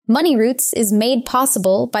Money Roots is made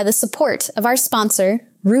possible by the support of our sponsor,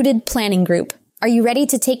 Rooted Planning Group. Are you ready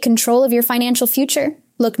to take control of your financial future?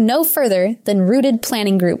 Look no further than Rooted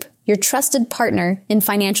Planning Group, your trusted partner in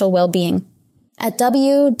financial well-being. At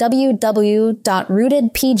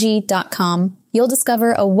www.rootedpg.com, you'll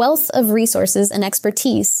discover a wealth of resources and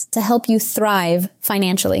expertise to help you thrive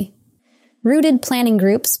financially. Rooted Planning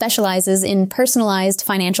Group specializes in personalized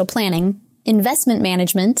financial planning, investment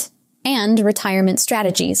management, and retirement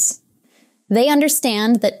strategies. They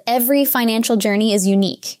understand that every financial journey is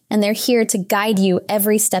unique, and they're here to guide you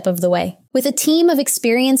every step of the way. With a team of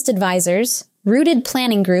experienced advisors, Rooted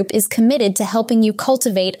Planning Group is committed to helping you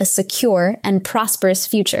cultivate a secure and prosperous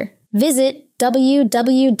future. Visit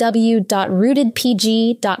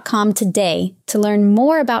www.rootedpg.com today to learn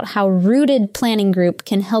more about how Rooted Planning Group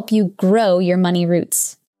can help you grow your money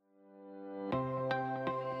roots.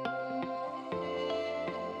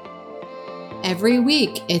 Every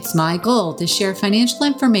week, it's my goal to share financial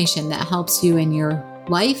information that helps you in your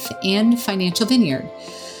life and financial vineyard.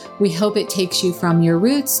 We hope it takes you from your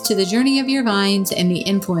roots to the journey of your vines and the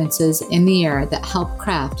influences in the air that help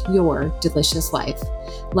craft your delicious life.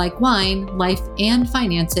 Like wine, life and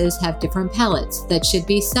finances have different palates that should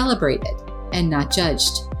be celebrated and not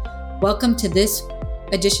judged. Welcome to this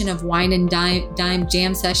edition of Wine and Dime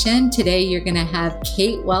Jam Session. Today, you're going to have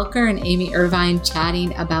Kate Welker and Amy Irvine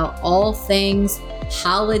chatting about all things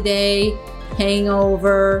holiday,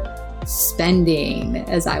 hangover, spending,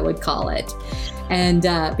 as I would call it. And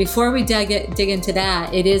before we dig into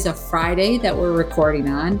that, it is a Friday that we're recording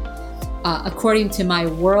on. According to my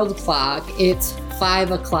world clock, it's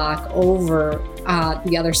 5 o'clock over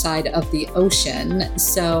the other side of the ocean.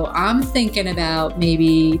 So I'm thinking about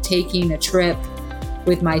maybe taking a trip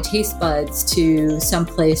with my taste buds to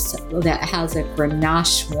someplace that has a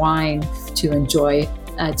Grenache wine to enjoy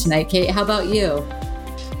tonight. Kate, how about you?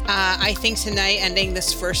 I think tonight, ending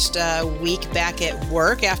this first week back at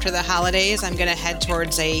work after the holidays, I'm going to head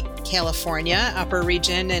towards a California upper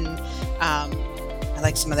region, and I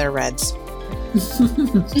like some of their reds.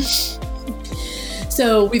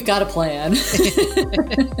 So we've got a plan.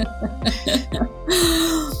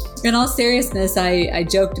 In all seriousness, I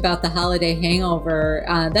joked about the holiday hangover.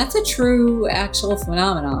 That's a true, actual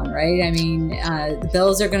phenomenon, right? I mean, the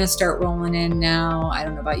bills are going to start rolling in now. I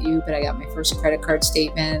don't know about you, but I got my first credit card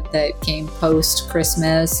statement that came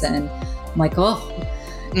post-Christmas, and I'm like,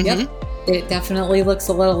 Yep, it definitely looks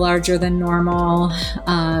a little larger than normal.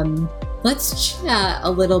 Let's chat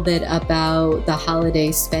a little bit about the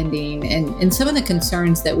holiday spending and some of the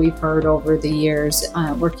concerns that we've heard over the years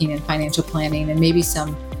working in financial planning, and maybe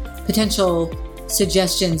some potential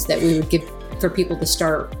suggestions that we would give for people to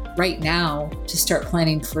start right now to start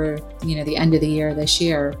planning for, the end of the year this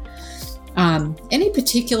year. Any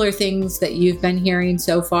particular things that you've been hearing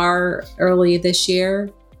so far early this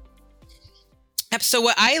year? So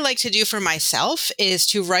what I like to do for myself is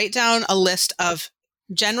to write down a list of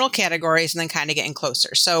general categories and then kind of getting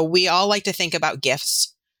closer. So we all like to think about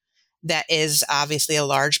gifts. That is obviously a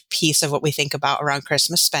large piece of what we think about around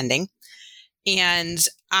Christmas spending. And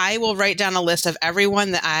I will write down a list of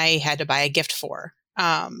everyone that I had to buy a gift for.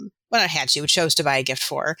 Chose to buy a gift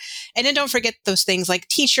for. And then don't forget those things like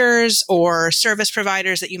teachers or service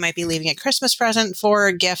providers that you might be leaving a Christmas present for,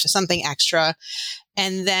 a gift, something extra.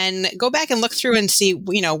 And then go back and look through and see,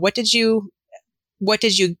 what did you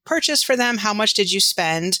purchase for them? How much did you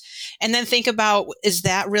spend? And then think about, is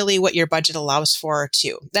that really what your budget allows for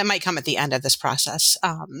too? That might come at the end of this process.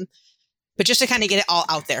 But just to kind of get it all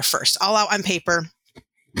out there first, all out on paper.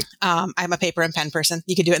 I'm a paper and pen person.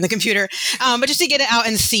 You can do it in the computer. But just to get it out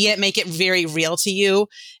and see it, make it very real to you.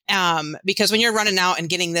 Because when you're running out and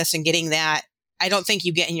getting this and getting that, I don't think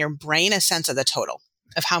you get in your brain a sense of the total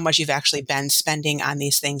of how much you've actually been spending on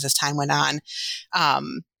these things as time went on.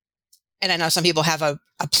 And I know some people have a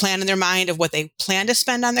plan in their mind of what they plan to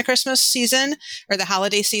spend on the Christmas season or the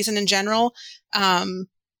holiday season in general.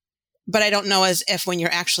 But I don't know as if when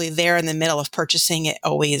you're actually there in the middle of purchasing, it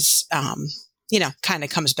always, kind of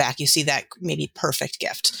comes back. You see that maybe perfect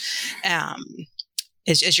gift.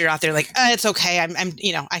 As you're out there like, it's okay.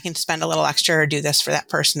 I can spend a little extra or do this for that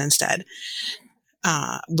person instead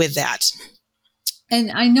with that.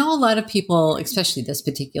 And I know a lot of people, especially this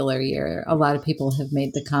particular year, a lot of people have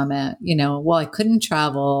made the comment, well, I couldn't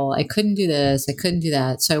travel. I couldn't do this. I couldn't do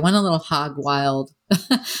that. So I went a little hog wild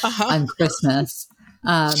on Christmas.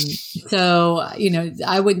 So,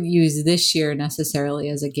 I wouldn't use this year necessarily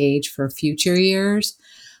as a gauge for future years,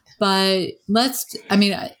 but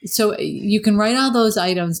so you can write all those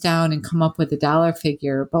items down and come up with a dollar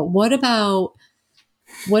figure. But what about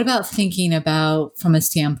thinking about from a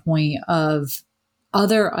standpoint of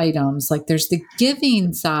other items. Like there's the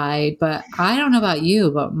giving side, but I don't know about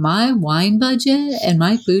you, but my wine budget and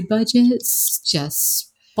my food budgets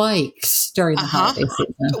just spikes during the holiday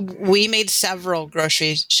season. We made several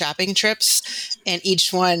grocery shopping trips, and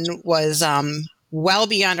each one was well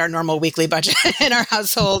beyond our normal weekly budget in our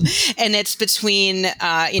household. And it's between,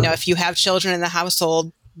 if you have children in the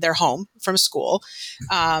household, they're home from school.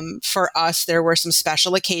 For us, there were some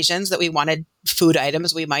special occasions that we wanted food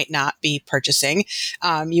items we might not be purchasing.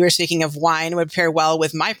 You were speaking of wine would pair well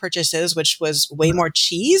with my purchases, which was way more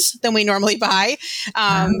cheese than we normally buy,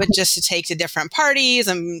 but just to take to different parties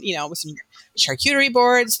and, some charcuterie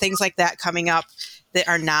boards, things like that coming up that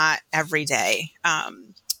are not every day.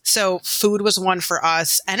 So food was one for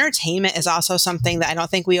us. Entertainment is also something that I don't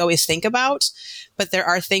think we always think about, but there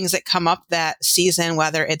are things that come up that season,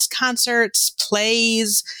 whether it's concerts,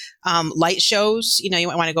 plays, light shows. You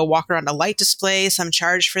might want to go walk around a light display, some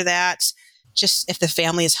charge for that. Just if the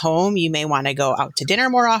family is home, you may want to go out to dinner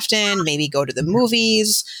more often, maybe go to the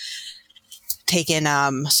movies, take in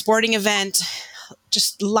a sporting event,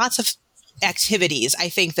 just lots of activities, I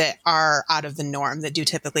think, that are out of the norm that do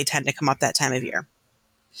typically tend to come up that time of year.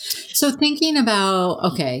 So thinking about,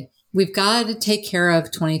 okay, we've got to take care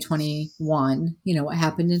of 2021, what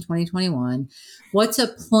happened in 2021. What's a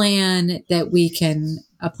plan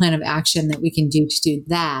of action that we can do to do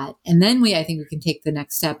that? And then I think we can take the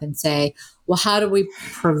next step and say, well, how do we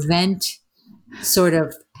prevent sort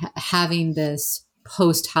of having this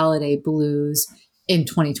post-holiday blues in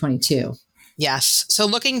 2022? Yes. So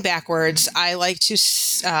looking backwards, I like to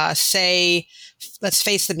say, let's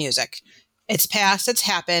face the music. It's past, it's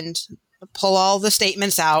happened. Pull all the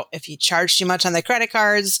statements out. If you charge too much on the credit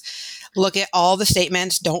cards, look at all the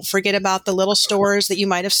statements. Don't forget about the little stores that you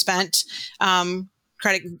might have spent,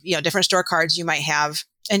 different store cards you might have,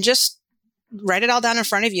 and just write it all down in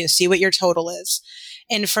front of you. See what your total is.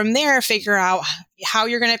 And from there, figure out how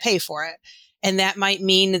you're going to pay for it. And that might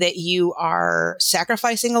mean that you are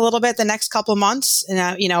sacrificing a little bit the next couple of months.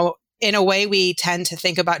 And, in a way, we tend to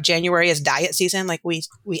think about January as diet season. Like we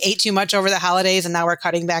ate too much over the holidays and now we're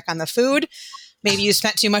cutting back on the food. Maybe you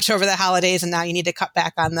spent too much over the holidays and now you need to cut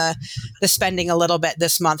back on the spending a little bit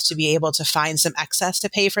this month to be able to find some excess to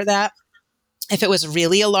pay for that. If it was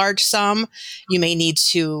really a large sum, you may need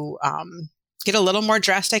to get a little more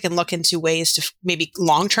drastic and look into ways to maybe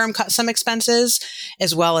long-term cut some expenses,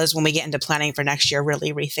 as well as when we get into planning for next year,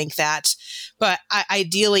 really rethink that. But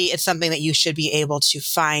ideally, it's something that you should be able to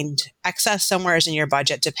find excess somewhere in your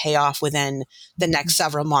budget to pay off within the next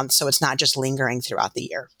several months, so it's not just lingering throughout the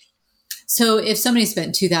year. So if somebody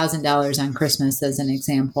spent $2,000 on Christmas as an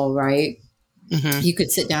example, right? Mm-hmm. You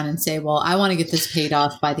could sit down and say, well, I want to get this paid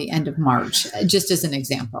off by the end of March, just as an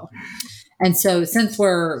example. And so since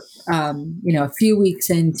we're, a few weeks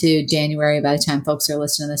into January, by the time folks are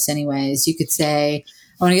listening to this anyways, you could say,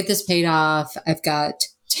 I want to get this paid off. I've got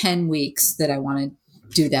 10 weeks that I want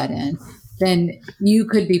to do that in. Then you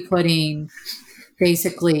could be putting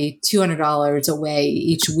basically $200 away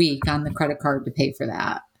each week on the credit card to pay for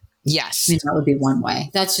that. Yes. That would be one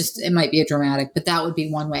way. It might be a dramatic, but that would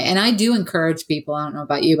be one way. And I do encourage people, I don't know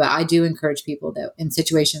about you, but I do encourage people that in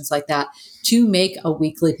situations like that to make a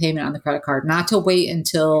weekly payment on the credit card, not to wait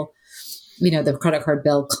until, the credit card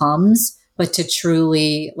bill comes, but to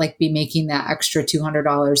truly be making that extra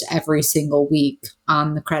 $200 every single week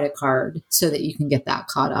on the credit card so that you can get that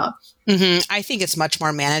caught up. Mm-hmm. I think it's much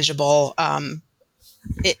more manageable.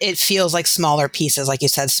 It feels like smaller pieces, like you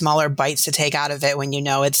said, smaller bites to take out of it when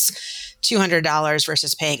it's $200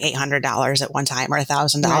 versus paying $800 at one time or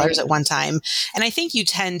 $1,000 at one time. And I think you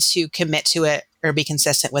tend to commit to it or be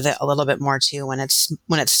consistent with it a little bit more too when it's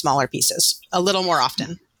smaller pieces, a little more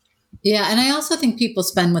often. Yeah. And I also think people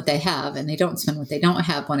spend what they have and they don't spend what they don't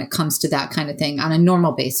have when it comes to that kind of thing on a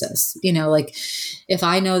normal basis. If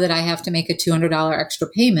I know that I have to make a $200 extra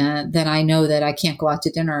payment, then I know that I can't go out to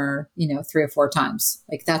dinner, 3 or 4 times.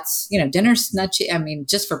 That's, dinner's not cheap. I mean,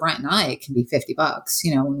 just for Brent and I, it can be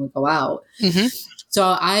 $50, when we go out. Mm-hmm.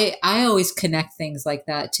 So I always connect things like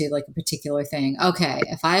that to a particular thing. Okay,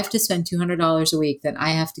 if I have to spend $200 a week, then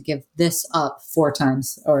I have to give this up 4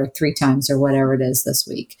 times or 3 times or whatever it is this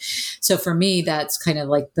week. So for me, that's kind of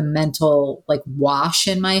the mental wash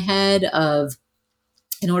in my head of,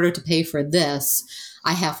 in order to pay for this,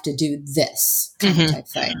 I have to do this kind of type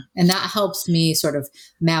thing. And that helps me sort of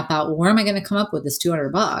map out, well, where am I going to come up with this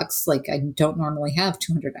 $200? I don't normally have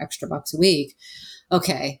 200 extra bucks a week.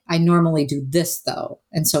 Okay, I normally do this though.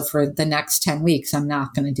 And so for the next 10 weeks, I'm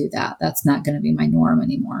not going to do that. That's not going to be my norm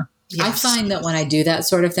anymore. Yes. I find that when I do that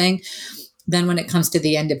sort of thing, then when it comes to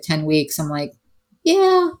the end of 10 weeks, I'm like,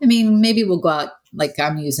 yeah, maybe we'll go out like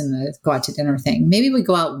I'm using the go out to dinner thing. Maybe we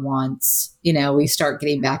go out once, we start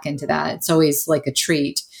getting back into that. It's always like a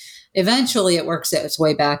treat. Eventually it works its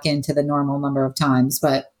way back into the normal number of times.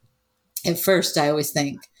 But at first I always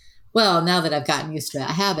think, well, now that I've gotten used to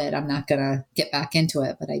that habit, I'm not going to get back into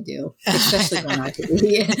it, but I do, especially when I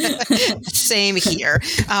do. Same here.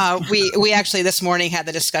 We actually this morning had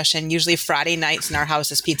the discussion. Usually Friday nights in our house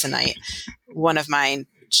is pizza night. One of my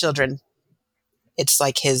children, it's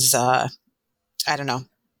like his,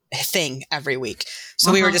 thing every week.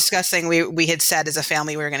 So we were discussing, we had said as a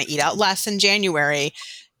family, we were going to eat out less in January.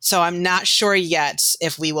 So I'm not sure yet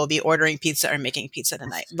if we will be ordering pizza or making pizza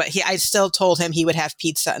tonight, but I still told him he would have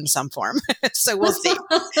pizza in some form. So we'll see.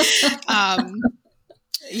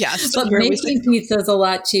 Yes. But making pizza is a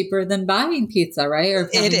lot cheaper than buying pizza, right? Or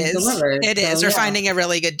it is. Delivered. It is. We're finding a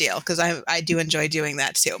really good deal because I do enjoy doing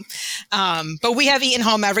that too. But we have eaten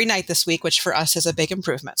home every night this week, which for us is a big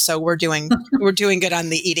improvement. So we're doing good on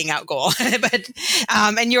the eating out goal. But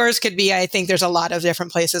and yours could be, I think there's a lot of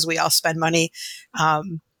different places we all spend money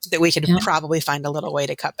that we could probably find a little way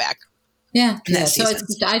to cut back. Yeah. So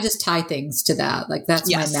I just tie things to that. Like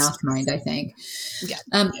that's my mastermind, I think. Yeah.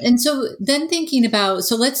 And so then thinking about,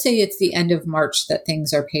 so let's say it's the end of March that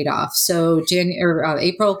things are paid off. So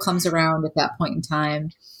April comes around at that point in time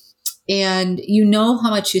and how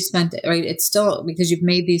much you spent, right? It's still because you've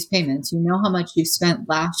made these payments, how much you spent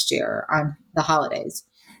last year on the holidays.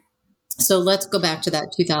 So let's go back to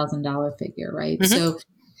that $2,000 figure, right? Mm-hmm. So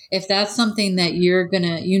if that's something that you're going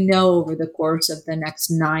to, over the course of the next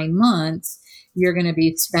 9 months, you're going to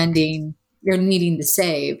be spending, you're needing to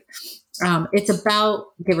save. It's about,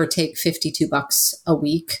 give or take, $52 a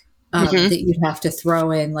week that you'd have to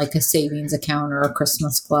throw in like a savings account or a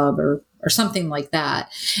Christmas club or something like that.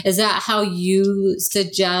 Is that how you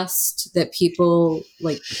suggest that people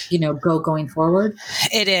go going forward?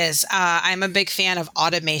 It is. I'm a big fan of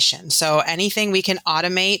automation. So anything we can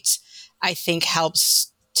automate, I think helps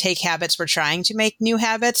take habits we're trying to make new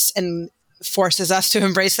habits and forces us to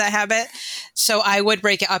embrace that habit. So I would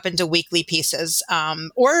break it up into weekly pieces.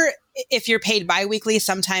 Or if you're paid biweekly,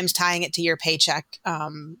 sometimes tying it to your paycheck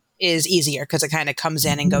is easier because it kind of comes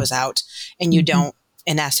in and goes out and you don't,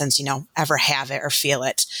 in essence, ever have it or feel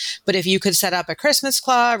it. But if you could set up a Christmas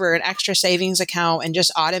club or an extra savings account and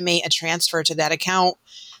just automate a transfer to that account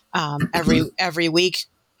every week,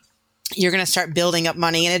 you're going to start building up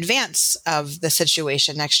money in advance of the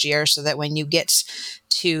situation next year so that when you get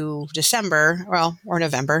to December, or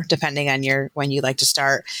November, depending on when you like to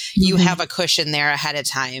start, you have a cushion there ahead of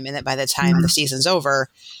time. And that by the time the season's over,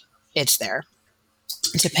 it's there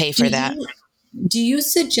to pay for that. Do you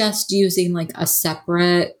suggest using like a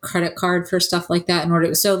separate credit card for stuff like that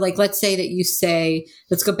so like, let's say that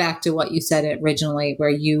let's go back to what you said originally, where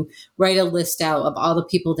you write a list out of all the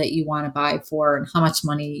people that you want to buy for and how much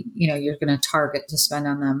money, you're going to target to spend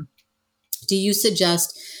on them. Do you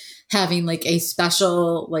suggest having like a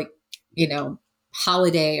special,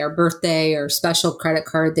 holiday or birthday or special credit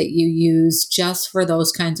card that you use just for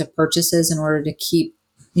those kinds of purchases in order to keep,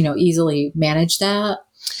 easily manage that?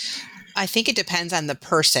 I think it depends on the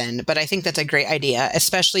person, but I think that's a great idea,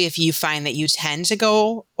 especially if you find that you tend to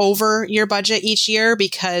go over your budget each year,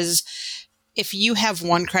 because if you have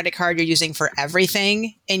one credit card you're using for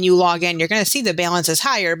everything and you log in, you're going to see the balance is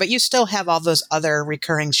higher, but you still have all those other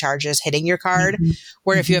recurring charges hitting your card.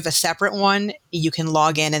 Where if you have a separate one, you can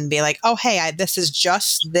log in and be like, oh, hey, this is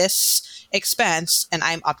just this expense and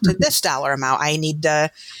I'm up to this dollar amount. I need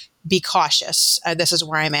to be cautious. This is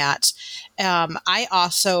where I'm at. I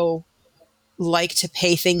also like to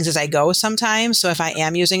pay things as I go sometimes. So if I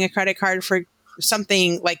am using a credit card for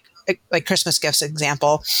something like Christmas gifts,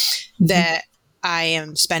 example, that I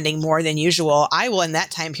am spending more than usual, I will in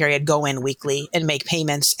that time period go in weekly and make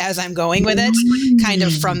payments as I'm going with it, kind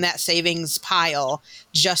of from that savings pile,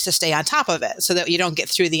 just to stay on top of it so that you don't get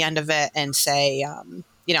through the end of it and say,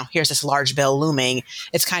 here's this large bill looming.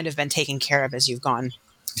 It's kind of been taken care of as you've gone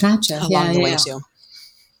along the way too.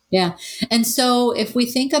 Yeah. And so if we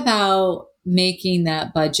think about making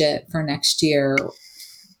that budget for next year,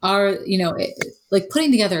 like putting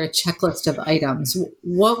together a checklist of items,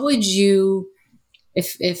 what would you,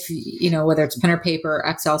 if whether it's pen or paper,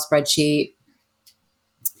 Excel spreadsheet,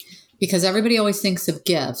 because everybody always thinks of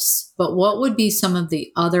gifts, but what would be some of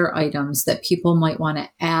the other items that people might want to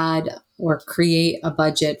add or create a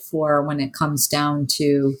budget for when it comes down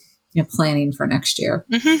to planning for next year?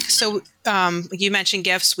 So you mentioned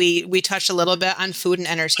gifts. We touched a little bit on food and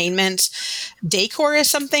entertainment. Decor is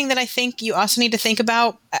something that I think you also need to think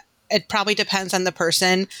about. It probably depends on the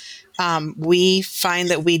person. We find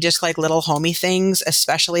that we just like little homey things,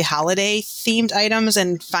 especially holiday themed items,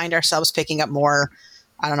 and find ourselves picking up more,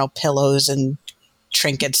 I don't know, pillows and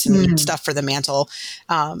trinkets and stuff for the mantle.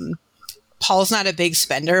 Paul's not a big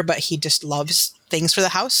spender, but he just loves things for the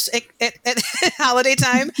house at holiday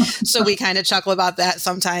time. So we kind of chuckle about that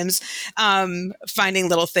sometimes, finding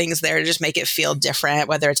little things there to just make it feel different,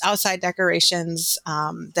 whether it's outside decorations.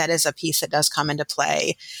 That is a piece that does come into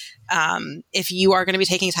play. If you are going to be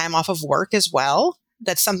taking time off of work as well,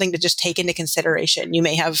 that's something to just take into consideration. You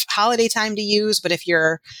may have holiday time to use, but if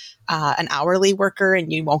you're an hourly worker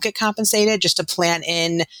and you won't get compensated, just to plan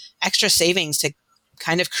in extra savings to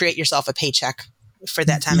kind of create yourself a paycheck for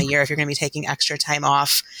that time of year if you're going to be taking extra time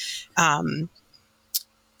off.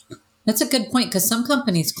 That's a good point, because some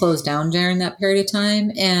companies close down during that period of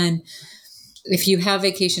time. And if you have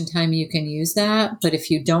vacation time, you can use that. But if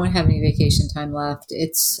you don't have any vacation time left,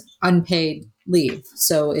 it's unpaid leave.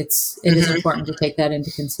 So it is important to take that into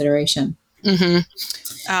consideration.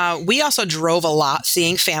 We also drove a lot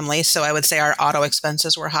seeing family. So I would say our auto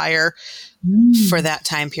expenses were higher for that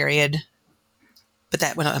time period. But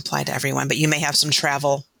that wouldn't apply to everyone. But you may have some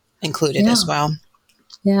travel included as well.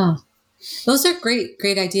 Yeah. Those are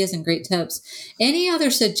great ideas and great tips. Any other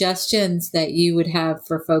suggestions that you would have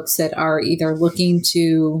for folks that are either looking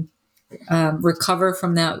to recover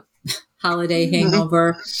from that holiday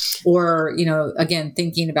hangover or, again,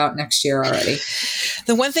 thinking about next year already?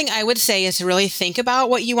 The one thing I would say is to really think about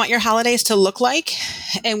what you want your holidays to look like.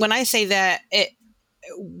 And when I say that,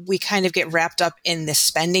 we kind of get wrapped up in the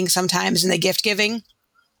spending sometimes, in the gift giving.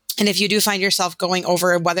 And if you do find yourself going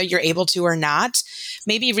over whether you're able to or not,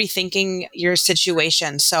 maybe rethinking your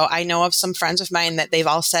situation. So I know of some friends of mine that they've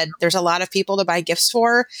all said, there's a lot of people to buy gifts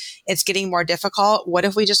for. It's getting more difficult. What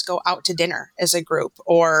if we just go out to dinner as a group,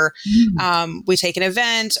 or we take an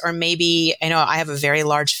event, or maybe, I know I have a very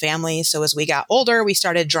large family. So as we got older, we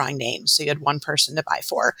started drawing names. So you had one person to buy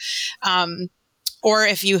for. Or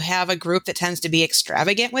if you have a group that tends to be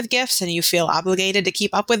extravagant with gifts and you feel obligated to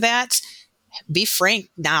keep up with that, be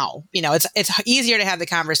frank now. It's easier to have the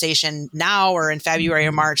conversation now or in February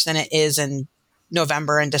or March than it is in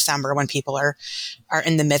November and December when people are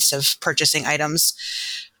in the midst of purchasing items.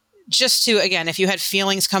 Just to, again, if you had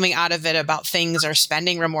feelings coming out of it about things or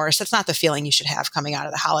spending remorse, that's not the feeling you should have coming out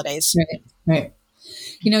of the holidays. Right.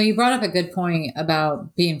 You brought up a good point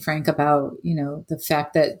about being frank about, the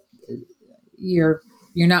fact that you're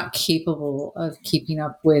not capable of keeping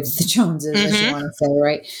up with the Joneses, as you want to say,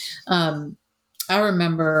 right? I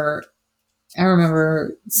remember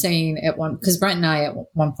saying because Brent and I at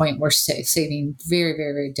one point were saving very,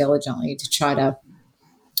 very, very diligently to try to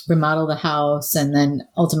remodel the house and then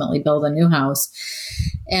ultimately build a new house.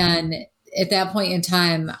 And at that point in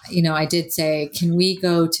time, I did say, can we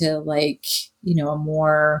go to a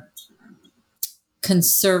more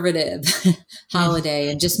conservative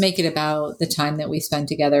holiday and just make it about the time that we spend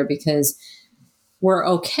together, because we're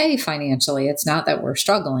okay financially. It's not that we're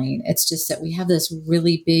struggling. It's just that we have this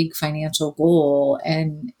really big financial goal,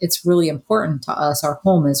 and it's really important to us. Our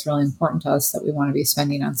home is really important to us, that we want to be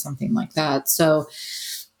spending on something like that. So,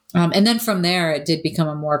 and then from there, it did become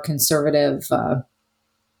a more conservative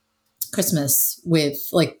Christmas with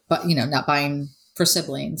not buying for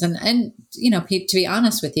siblings. And to be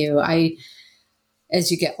honest with you, as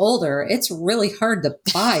you get older, it's really hard to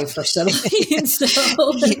buy for siblings. So.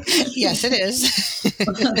 Yes, it is.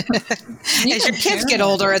 As your kids get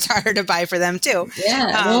older, it's harder to buy for them too.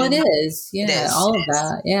 Yeah, well, it is. Yeah, it is. All of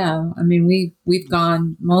that. Yeah, I mean, we've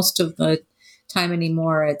gone most of the time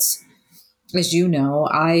anymore. It's, as you know,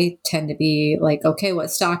 I tend to be like, okay, what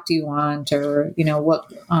stock do you want, or what?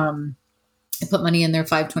 I put money in their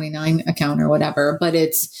 529 account or whatever. But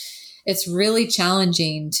it's really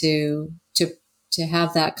challenging to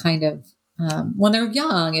have that kind of, when they're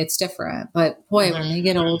young, it's different, but boy, when they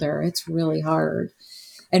get older, it's really hard.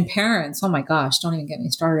 And parents, oh my gosh, don't even get me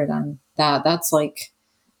started on that. That's like,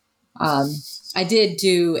 I did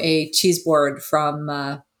do a cheese board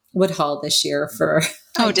from, Woodhull this year for,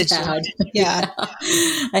 did you? Yeah.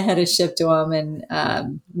 I had it shipped to them, and,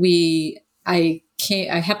 I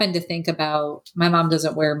happened to think about, my mom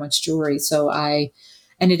doesn't wear much jewelry. So I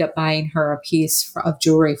ended up buying her a piece of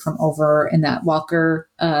jewelry from over in that Walker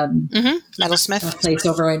Metalsmith place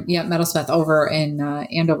Metalsmith over in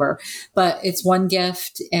Andover. But it's one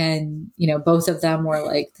gift, and both of them were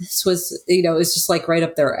like, this was it's just like right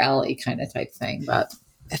up their alley kind of type thing. But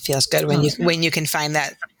it feels good when you can find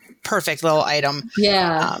that perfect little item.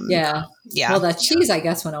 Yeah. Yeah. Well, the cheese, I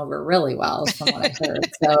guess, went over really well from what I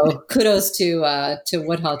heard. So kudos to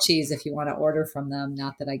Woodhull Cheese if you want to order from them.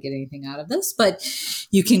 Not that I get anything out of this, but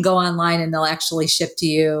you can go online and they'll actually ship to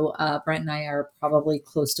you. Brent and I are probably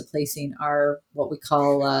close to placing our what we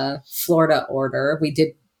call Florida order. We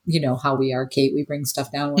did, you know how we are, Kate. We bring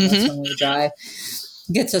stuff down with us when we drive.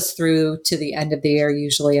 Gets us through to the end of the year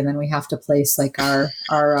usually, and then we have to place like our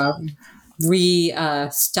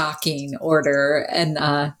restocking order, and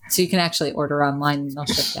so you can actually order online and they'll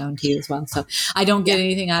ship down to you as well. So I don't get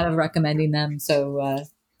anything out of recommending them, so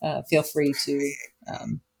feel free to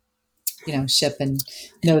ship and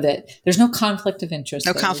know that there's no conflict of interest.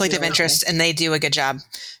 No conflict of interest, and they do a good job.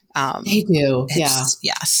 They do,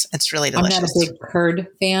 Yes, it's really delicious. I'm not a big curd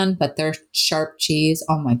fan, but their sharp cheese,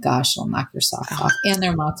 oh my gosh, it'll knock your socks off. And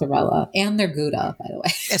their mozzarella and their Gouda, by the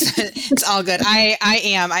way. It's all good. I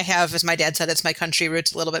have, as my dad said, it's my country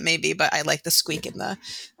roots a little bit maybe, but I like the squeak and the,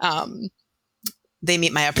 they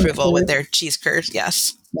meet my approval with their cheese curd.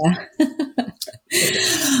 Yes. Yeah.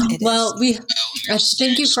 Well,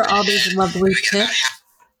 thank you for all these lovely tips.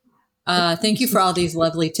 Thank you for all these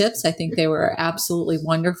lovely tips. I think they were absolutely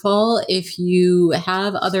wonderful. If you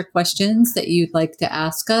have other questions that you'd like to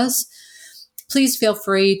ask us, please feel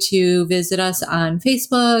free to visit us on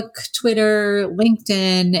Facebook, Twitter,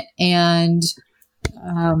 LinkedIn, and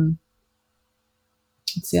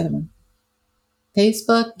what's the other one?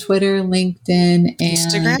 Facebook, Twitter, LinkedIn,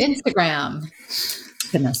 and Instagram.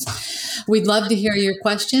 Goodness. We'd love to hear your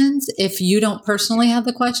questions. If you don't personally have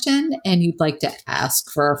the question and you'd like to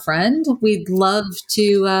ask for a friend, we'd love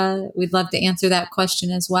to answer that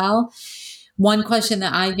question as well. One question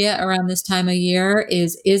that I get around this time of year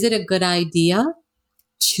is it a good idea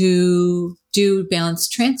to do balance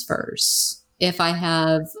transfers? If I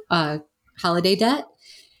have a holiday debt,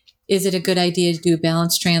 is it a good idea to do a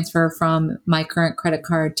balance transfer from my current credit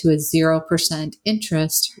card to a 0%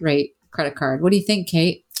 interest rate credit card? What do you think,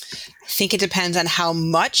 Kate? I think it depends on how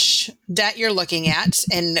much debt you're looking at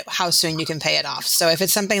and how soon you can pay it off. So if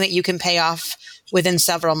it's something that you can pay off within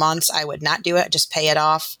several months, I would not do it. Just pay it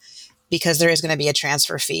off because there is going to be a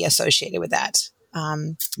transfer fee associated with that.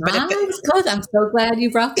 Good. I'm so glad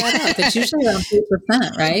you brought that up. It's usually around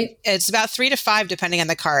 3%, right? It's about 3 to 5 depending on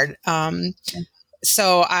the card.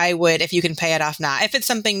 So I would, if you can pay it off now. If it's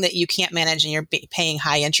something that you can't manage and you're paying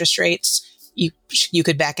high interest rates, you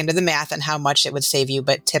could back into the math on how much it would save you,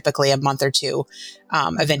 but typically a month or two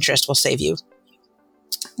of interest will save you.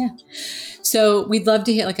 Yeah. So we'd love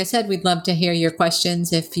to hear, like I said, we'd love to hear your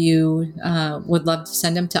questions. If you would love to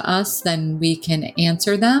send them to us, then we can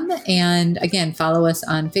answer them. And again, follow us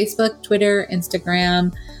on Facebook, Twitter,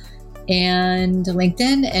 Instagram, and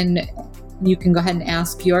LinkedIn. And you can go ahead and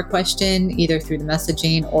ask your question either through the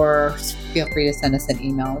messaging or feel free to send us an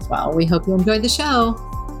email as well. We hope you enjoyed the show.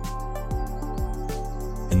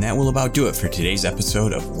 And that will about do it for today's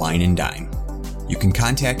episode of Wine and Dime. You can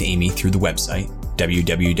contact Amy through the website,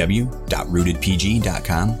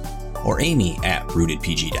 www.rootedpg.com, or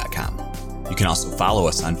amy@rootedpg.com. You can also follow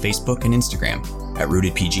us on Facebook and Instagram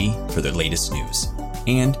 @rootedpg for the latest news.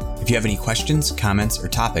 And if you have any questions, comments, or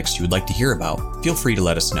topics you would like to hear about, feel free to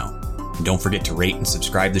let us know. And don't forget to rate and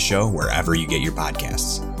subscribe the show wherever you get your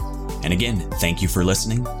podcasts. And again, thank you for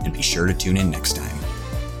listening, and be sure to tune in next time.